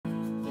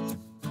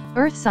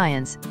Earth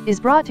Science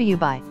is brought to you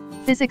by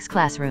Physics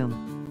Classroom.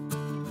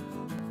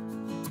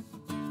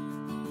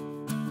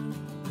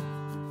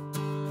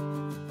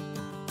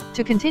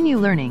 To continue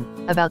learning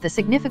about the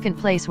significant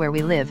place where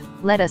we live,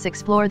 let us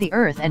explore the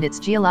Earth and its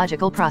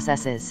geological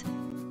processes.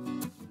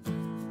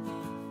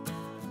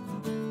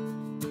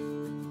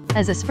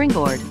 As a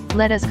springboard,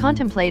 let us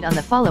contemplate on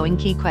the following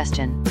key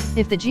question.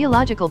 If the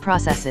geological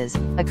processes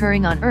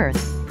occurring on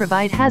Earth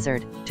provide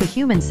hazard to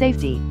human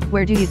safety,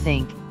 where do you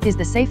think is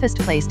the safest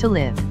place to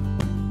live?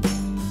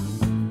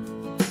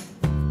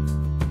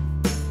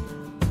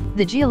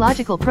 The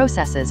geological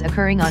processes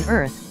occurring on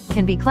Earth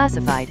can be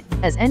classified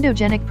as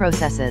endogenic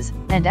processes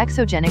and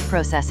exogenic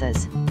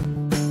processes.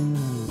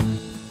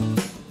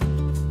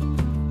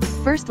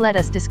 First, let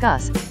us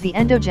discuss the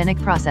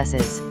endogenic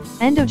processes.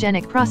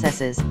 Endogenic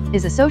processes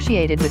is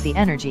associated with the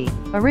energy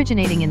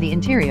originating in the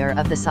interior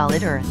of the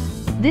solid Earth.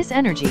 This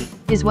energy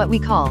is what we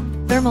call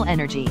thermal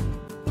energy.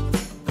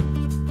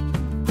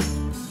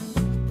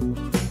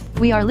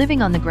 We are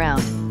living on the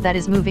ground that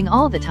is moving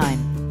all the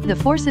time. The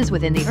forces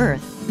within the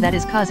Earth that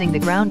is causing the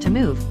ground to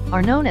move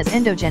are known as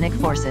endogenic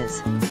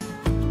forces.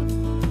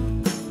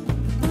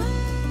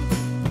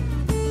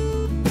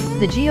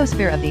 The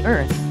geosphere of the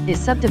Earth is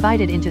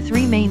subdivided into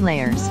three main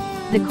layers: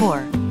 the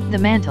core, the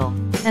mantle,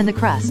 and the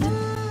crust.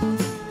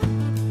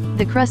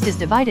 The crust is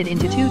divided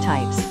into two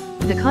types,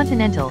 the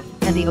continental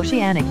and the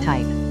oceanic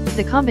type.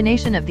 The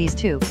combination of these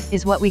two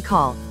is what we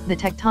call the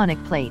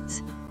tectonic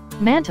plates.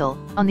 Mantle,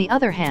 on the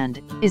other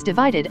hand, is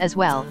divided as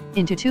well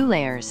into two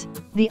layers,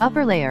 the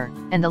upper layer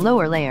and the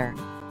lower layer.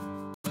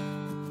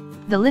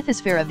 The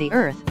lithosphere of the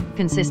Earth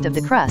consists of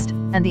the crust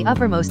and the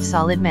uppermost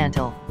solid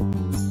mantle,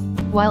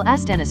 while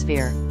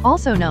asthenosphere,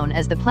 also known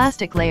as the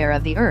plastic layer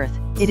of the Earth,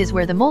 it is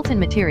where the molten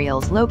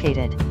materials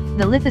located.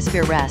 The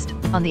lithosphere rests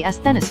on the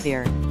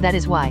asthenosphere. That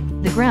is why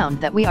the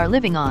ground that we are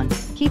living on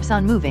keeps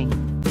on moving.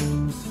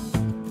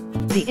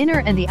 The inner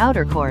and the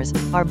outer cores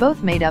are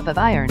both made up of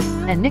iron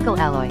and nickel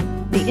alloy.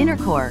 The inner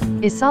core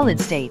is solid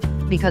state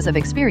because of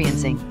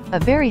experiencing a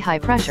very high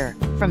pressure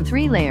from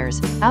three layers: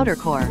 outer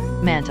core,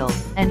 mantle,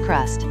 and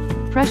crust.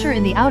 Pressure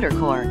in the outer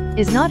core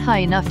is not high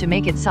enough to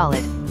make it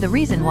solid, the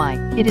reason why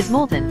it is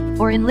molten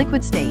or in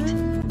liquid state.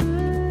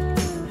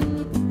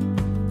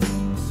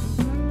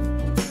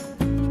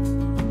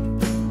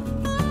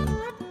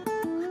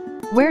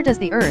 Where does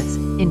the Earth's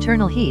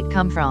internal heat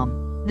come from?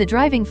 The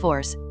driving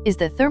force is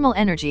the thermal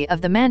energy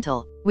of the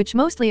mantle, which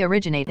mostly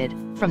originated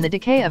from the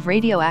decay of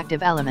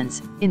radioactive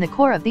elements in the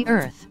core of the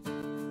Earth.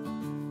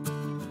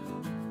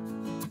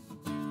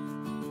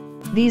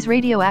 These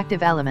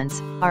radioactive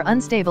elements are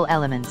unstable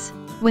elements.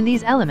 When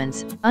these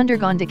elements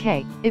undergone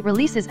decay, it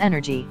releases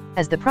energy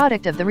as the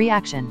product of the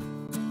reaction.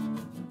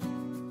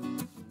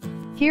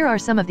 Here are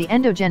some of the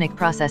endogenic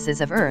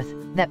processes of Earth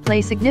that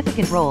play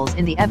significant roles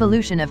in the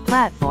evolution of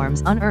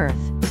platforms on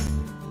Earth.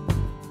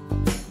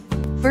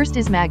 First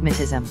is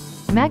magmatism.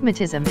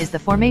 Magmatism is the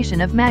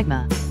formation of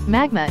magma.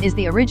 Magma is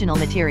the original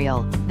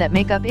material that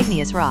make up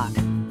igneous rock.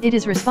 It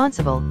is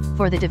responsible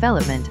for the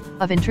development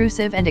of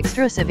intrusive and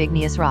extrusive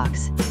igneous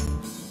rocks.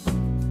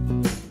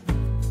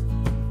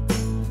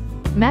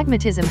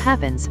 Magmatism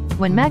happens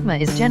when magma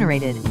is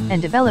generated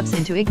and develops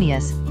into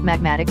igneous,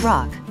 magmatic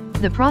rock.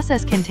 The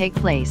process can take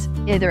place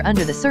either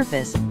under the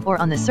surface or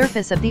on the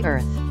surface of the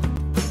Earth.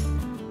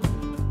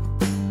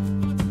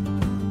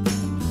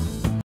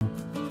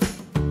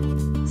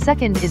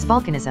 Second is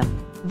volcanism.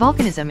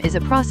 Volcanism is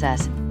a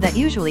process that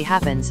usually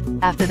happens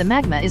after the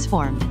magma is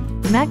formed.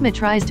 Magma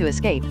tries to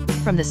escape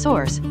from the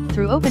source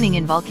through opening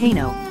in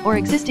volcano or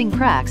existing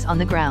cracks on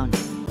the ground.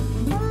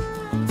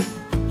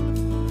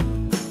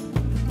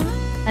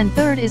 And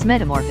third is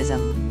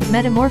metamorphism.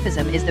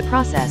 Metamorphism is the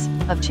process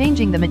of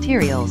changing the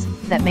materials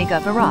that make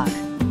up a rock.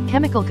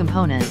 Chemical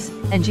components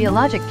and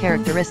geologic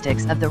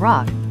characteristics of the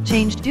rock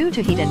change due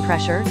to heat and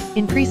pressure,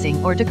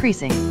 increasing or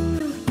decreasing.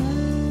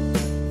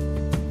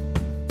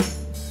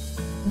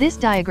 This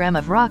diagram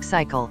of rock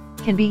cycle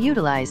can be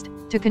utilized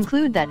to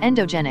conclude that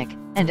endogenic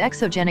and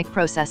exogenic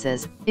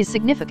processes is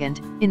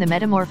significant in the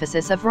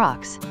metamorphosis of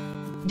rocks.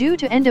 Due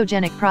to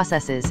endogenic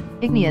processes,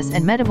 igneous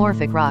and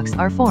metamorphic rocks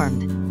are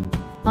formed.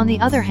 On the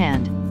other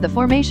hand, the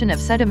formation of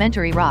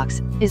sedimentary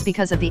rocks is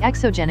because of the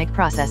exogenic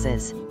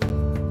processes.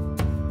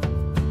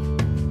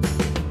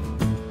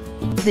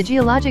 The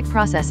geologic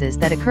processes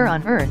that occur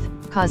on Earth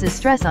causes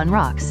stress on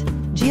rocks.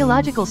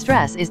 Geological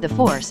stress is the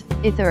force,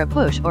 either a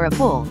push or a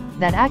pull,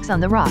 that acts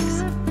on the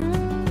rocks.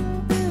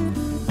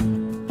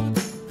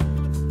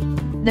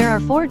 There are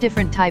four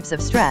different types of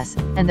stress,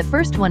 and the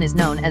first one is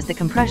known as the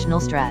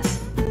compressional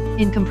stress.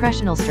 In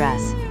compressional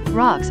stress,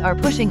 rocks are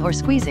pushing or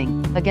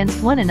squeezing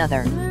against one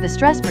another. The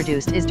stress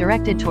produced is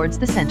directed towards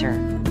the center.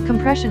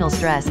 Compressional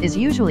stress is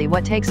usually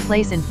what takes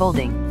place in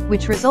folding,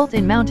 which result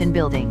in mountain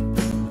building.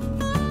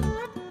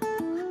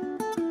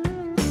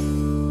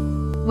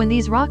 When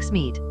these rocks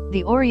meet,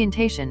 the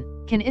orientation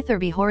can either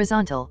be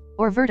horizontal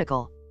or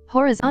vertical.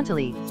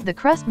 Horizontally, the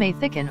crust may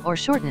thicken or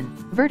shorten.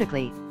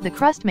 Vertically, the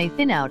crust may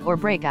thin out or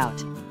break out.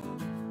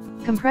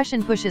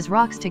 Compression pushes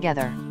rocks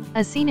together.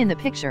 As seen in the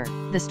picture,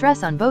 the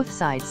stress on both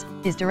sides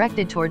is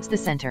directed towards the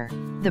center.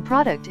 The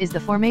product is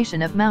the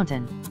formation of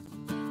mountain.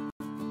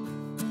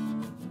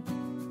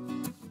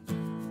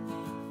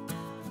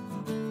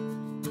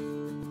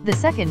 The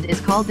second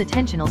is called the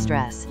tensional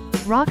stress.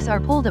 Rocks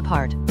are pulled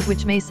apart,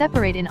 which may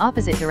separate in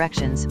opposite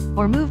directions,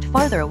 or moved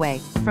farther away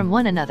from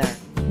one another.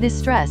 This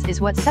stress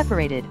is what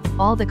separated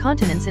all the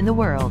continents in the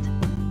world.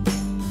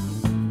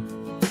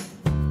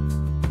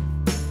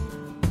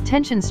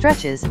 Tension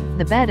stretches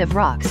the bed of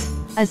rocks.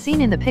 As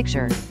seen in the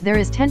picture, there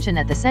is tension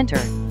at the center,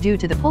 due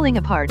to the pulling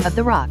apart of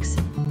the rocks.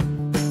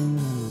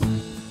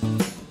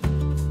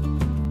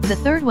 The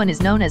third one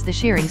is known as the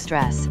shearing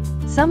stress.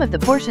 Some of the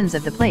portions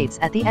of the plates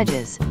at the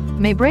edges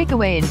may break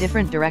away in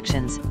different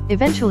directions,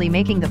 eventually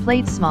making the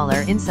plates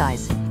smaller in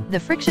size. The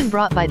friction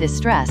brought by this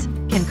stress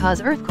can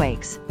cause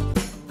earthquakes.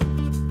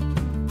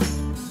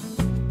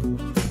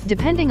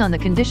 Depending on the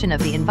condition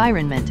of the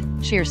environment,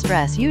 shear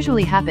stress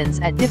usually happens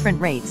at different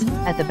rates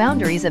at the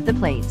boundaries of the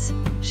plates.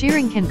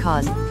 Shearing can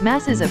cause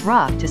masses of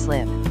rock to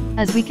slip.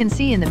 As we can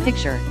see in the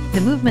picture,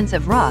 the movements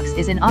of rocks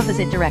is in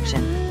opposite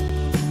direction.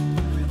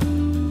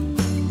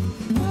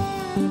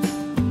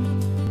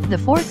 The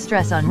fourth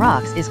stress on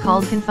rocks is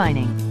called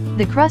confining.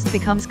 The crust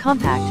becomes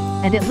compact,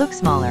 and it looks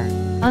smaller.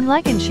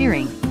 Unlike in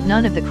shearing,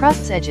 none of the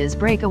crust's edges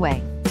break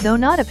away. Though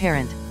not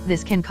apparent,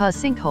 this can cause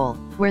sinkhole,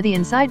 where the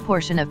inside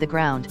portion of the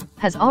ground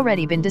has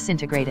already been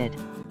disintegrated.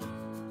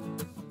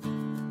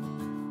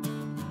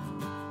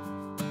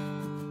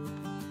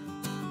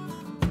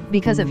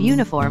 Because of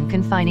uniform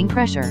confining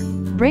pressure,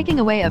 breaking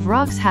away of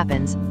rocks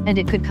happens, and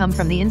it could come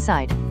from the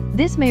inside.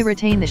 This may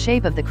retain the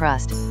shape of the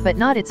crust, but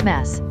not its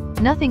mass.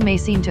 Nothing may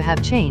seem to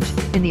have changed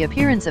in the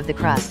appearance of the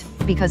crust,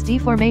 because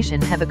deformation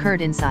have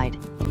occurred inside.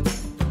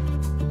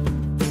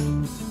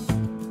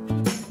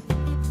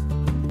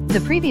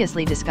 The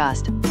previously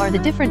discussed are the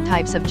different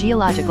types of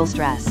geological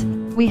stress.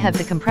 We have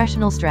the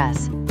compressional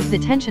stress, the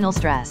tensional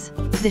stress,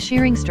 the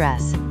shearing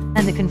stress,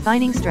 and the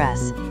confining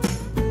stress.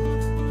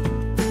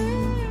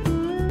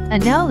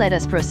 And now let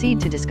us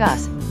proceed to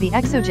discuss the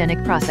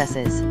exogenic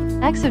processes.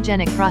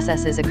 Exogenic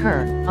processes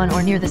occur on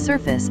or near the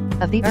surface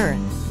of the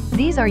Earth.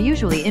 These are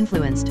usually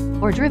influenced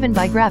or driven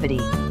by gravity,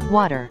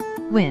 water,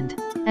 wind,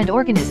 and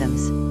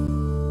organisms.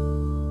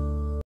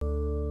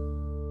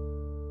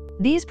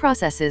 These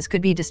processes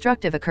could be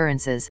destructive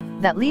occurrences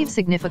that leave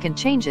significant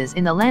changes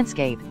in the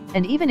landscape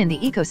and even in the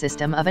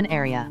ecosystem of an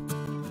area.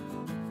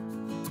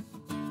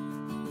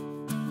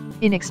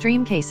 In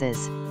extreme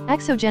cases,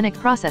 exogenic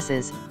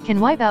processes can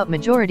wipe out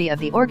majority of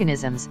the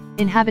organisms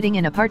inhabiting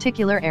in a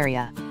particular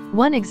area.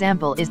 One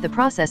example is the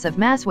process of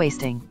mass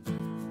wasting.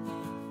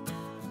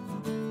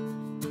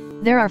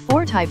 There are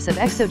 4 types of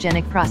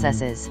exogenic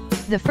processes.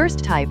 The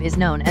first type is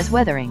known as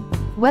weathering.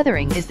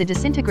 Weathering is the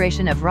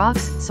disintegration of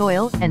rocks,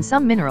 soil, and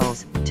some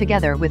minerals,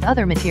 together with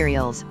other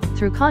materials,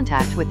 through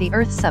contact with the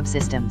Earth's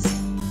subsystems.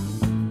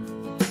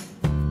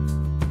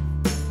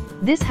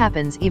 This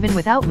happens even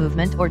without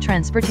movement or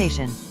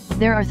transportation.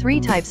 There are 3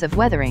 types of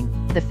weathering: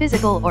 the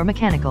physical or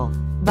mechanical,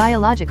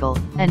 biological,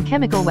 and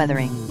chemical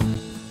weathering.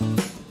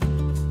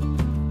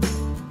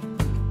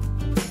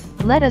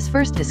 Let us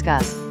first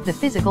discuss the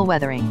physical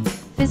weathering.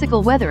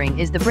 Physical weathering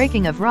is the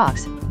breaking of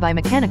rocks by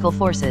mechanical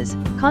forces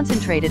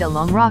concentrated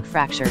along rock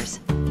fractures.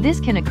 This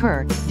can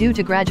occur due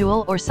to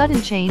gradual or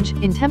sudden change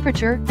in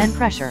temperature and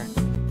pressure.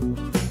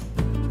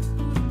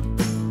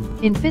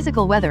 In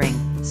physical weathering,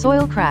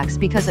 soil cracks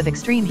because of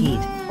extreme heat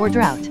or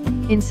drought.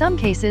 In some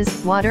cases,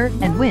 water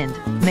and wind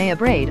may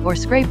abrade or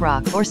scrape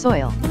rock or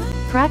soil.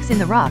 Cracks in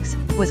the rocks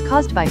was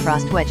caused by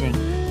frost wedging.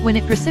 When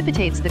it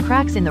precipitates the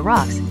cracks in the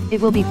rocks, it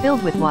will be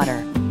filled with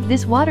water.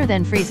 This water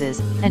then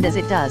freezes, and as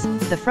it does,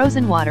 the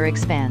frozen water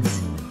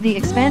expands. The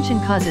expansion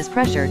causes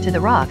pressure to the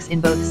rocks in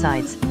both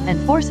sides, and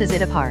forces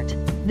it apart.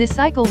 This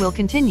cycle will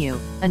continue,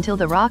 until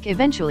the rock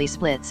eventually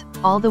splits,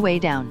 all the way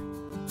down.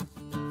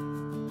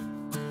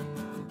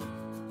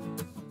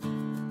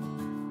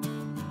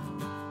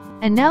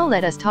 And now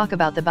let us talk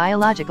about the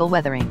biological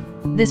weathering.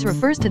 This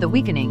refers to the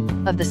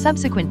weakening of the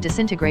subsequent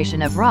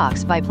disintegration of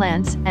rocks by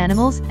plants,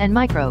 animals, and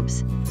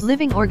microbes.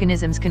 Living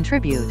organisms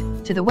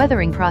contribute to the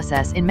weathering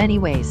process in many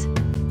ways.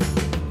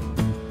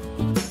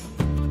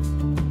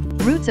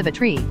 Roots of a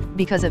tree,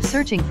 because of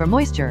searching for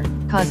moisture,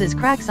 causes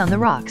cracks on the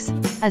rocks.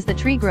 As the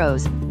tree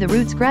grows, the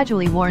roots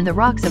gradually worn the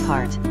rocks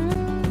apart.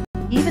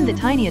 Even the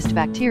tiniest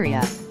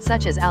bacteria,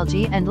 such as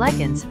algae and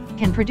lichens,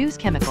 can produce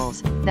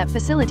chemicals that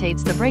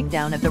facilitates the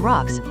breakdown of the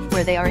rocks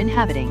where they are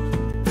inhabiting.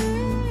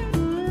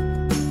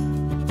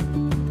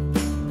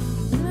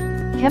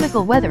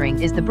 Chemical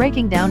weathering is the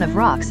breaking down of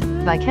rocks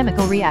by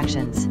chemical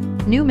reactions.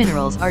 New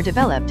minerals are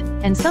developed,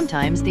 and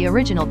sometimes the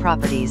original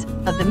properties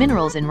of the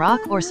minerals in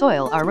rock or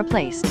soil are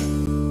replaced.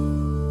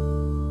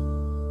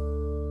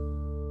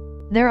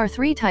 There are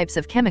 3 types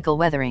of chemical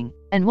weathering,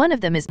 and one of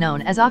them is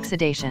known as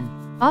oxidation.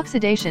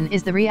 Oxidation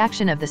is the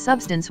reaction of the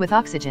substance with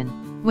oxygen.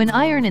 When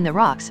iron in the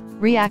rocks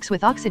reacts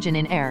with oxygen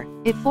in air,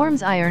 it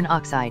forms iron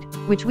oxide,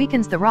 which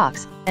weakens the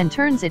rocks and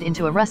turns it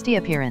into a rusty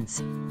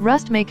appearance.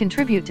 Rust may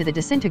contribute to the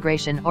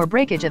disintegration or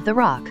breakage of the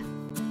rock.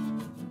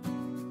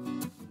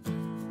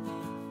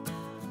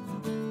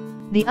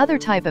 The other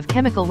type of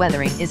chemical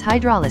weathering is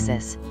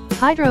hydrolysis.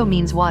 Hydro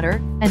means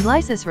water, and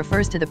lysis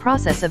refers to the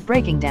process of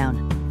breaking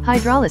down.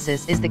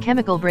 Hydrolysis is the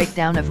chemical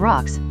breakdown of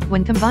rocks,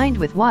 when combined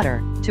with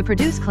water, to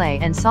produce clay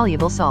and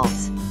soluble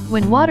salts.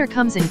 When water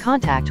comes in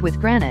contact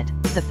with granite,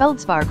 the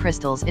feldspar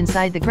crystals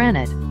inside the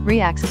granite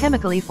reacts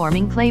chemically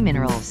forming clay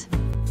minerals.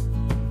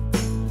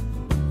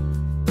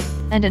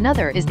 And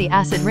another is the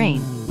acid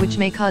rain, which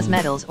may cause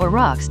metals or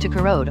rocks to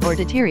corrode or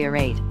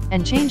deteriorate,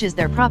 and changes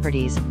their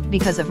properties,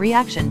 because of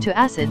reaction to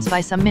acids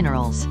by some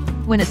minerals.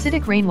 When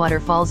acidic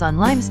rainwater falls on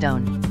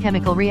limestone,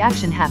 chemical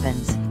reaction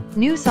happens.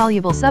 New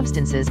soluble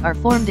substances are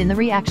formed in the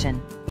reaction.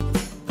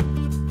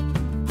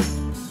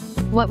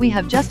 What we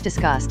have just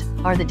discussed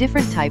are the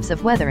different types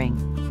of weathering: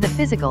 the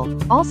physical,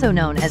 also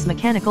known as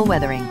mechanical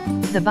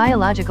weathering, the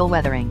biological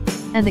weathering,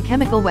 and the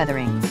chemical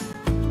weathering.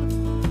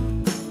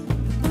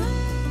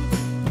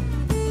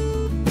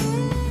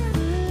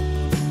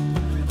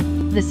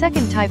 The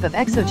second type of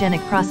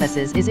exogenic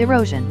processes is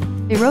erosion.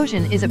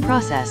 Erosion is a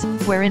process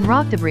wherein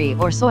rock debris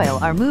or soil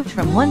are moved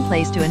from one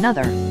place to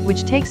another,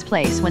 which takes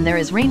place when there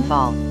is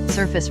rainfall,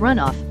 surface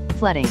runoff,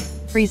 flooding,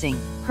 freezing,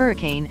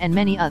 hurricane, and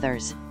many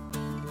others.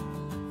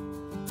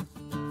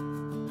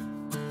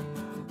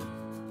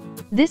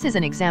 This is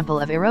an example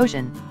of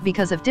erosion.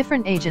 Because of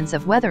different agents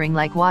of weathering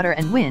like water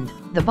and wind,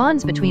 the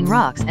bonds between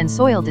rocks and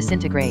soil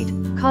disintegrate,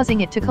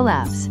 causing it to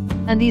collapse.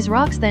 And these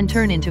rocks then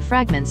turn into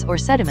fragments or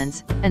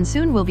sediments, and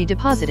soon will be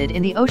deposited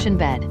in the ocean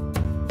bed.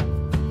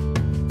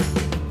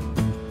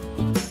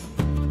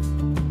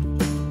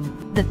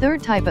 The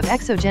third type of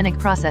exogenic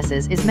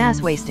processes is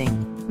mass wasting.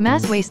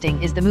 Mass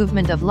wasting is the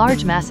movement of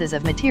large masses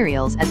of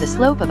materials at the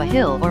slope of a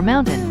hill or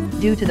mountain,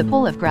 due to the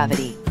pull of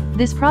gravity.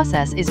 This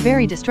process is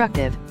very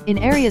destructive in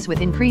areas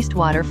with increased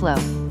water flow.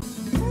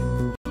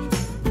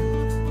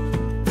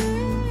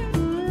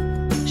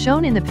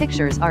 Shown in the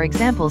pictures are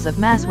examples of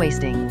mass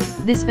wasting.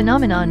 This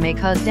phenomenon may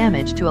cause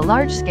damage to a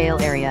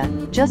large-scale area,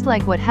 just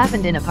like what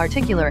happened in a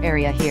particular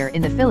area here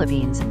in the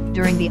Philippines,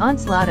 during the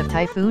onslaught of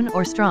typhoon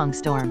or strong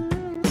storm.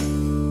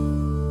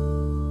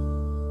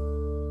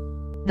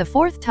 The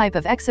fourth type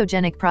of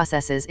exogenic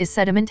processes is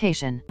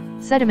sedimentation.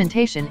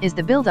 Sedimentation is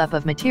the buildup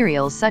of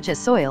materials such as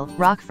soil,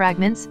 rock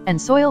fragments, and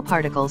soil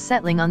particles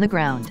settling on the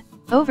ground.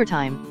 Over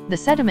time, the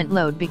sediment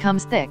load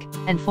becomes thick,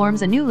 and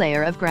forms a new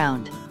layer of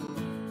ground.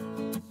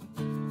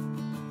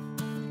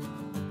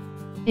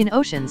 In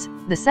oceans,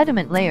 the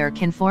sediment layer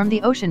can form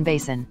the ocean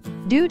basin.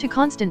 Due to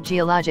constant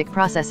geologic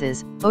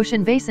processes,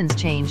 ocean basins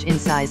change in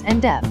size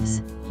and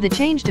depths. The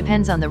change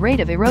depends on the rate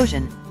of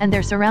erosion, and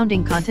their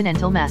surrounding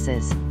continental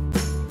masses.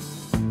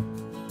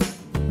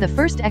 The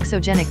first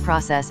exogenic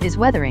process is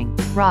weathering.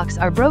 Rocks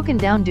are broken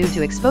down due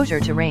to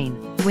exposure to rain,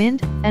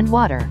 wind, and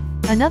water.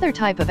 Another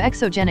type of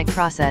exogenic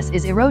process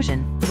is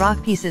erosion.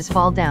 Rock pieces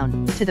fall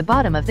down to the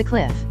bottom of the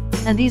cliff,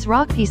 and these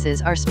rock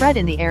pieces are spread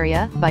in the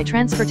area by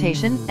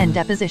transportation and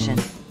deposition.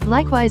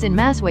 Likewise, in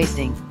mass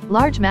wasting,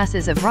 large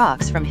masses of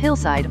rocks from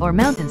hillside or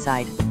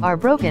mountainside are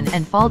broken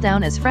and fall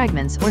down as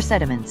fragments or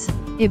sediments.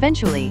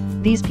 Eventually,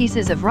 these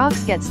pieces of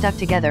rocks get stuck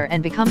together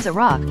and becomes a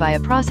rock by a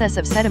process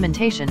of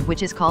sedimentation,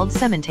 which is called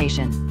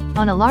cementation.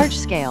 On a large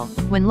scale,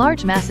 when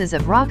large masses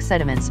of rock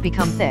sediments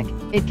become thick,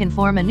 it can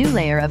form a new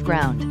layer of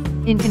ground.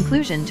 In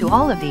conclusion to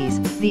all of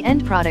these, the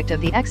end product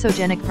of the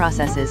exogenic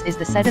processes is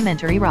the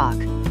sedimentary rock.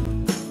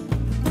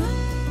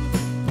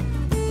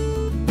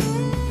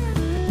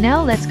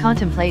 Now let's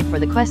contemplate for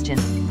the question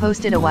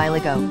posted a while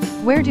ago: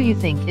 where do you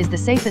think is the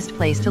safest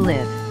place to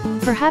live?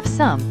 Perhaps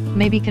some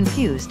may be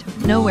confused.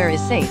 Nowhere is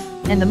safe,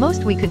 and the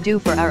most we could do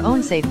for our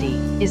own safety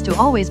is to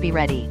always be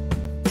ready.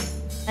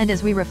 And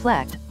as we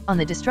reflect on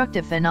the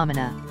destructive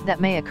phenomena that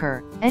may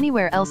occur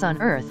anywhere else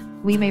on Earth,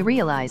 we may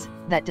realize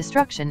that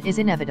destruction is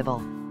inevitable.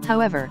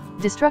 However,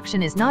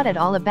 destruction is not at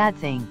all a bad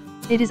thing.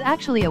 It is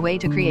actually a way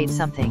to create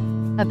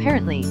something.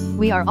 Apparently,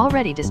 we are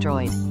already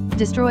destroyed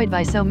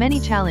by so many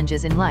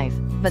challenges in life,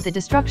 but the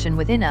destruction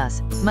within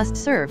us must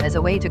serve as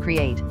a way to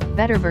create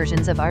better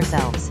versions of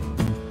ourselves.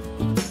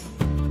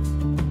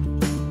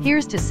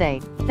 Here's to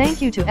say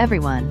thank you to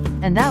everyone,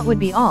 and that would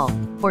be all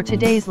for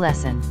today's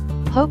lesson.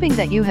 Hoping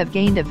that you have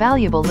gained a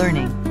valuable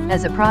learning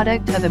as a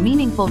product of a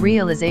meaningful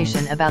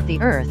realization about the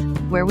Earth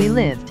where we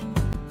lived.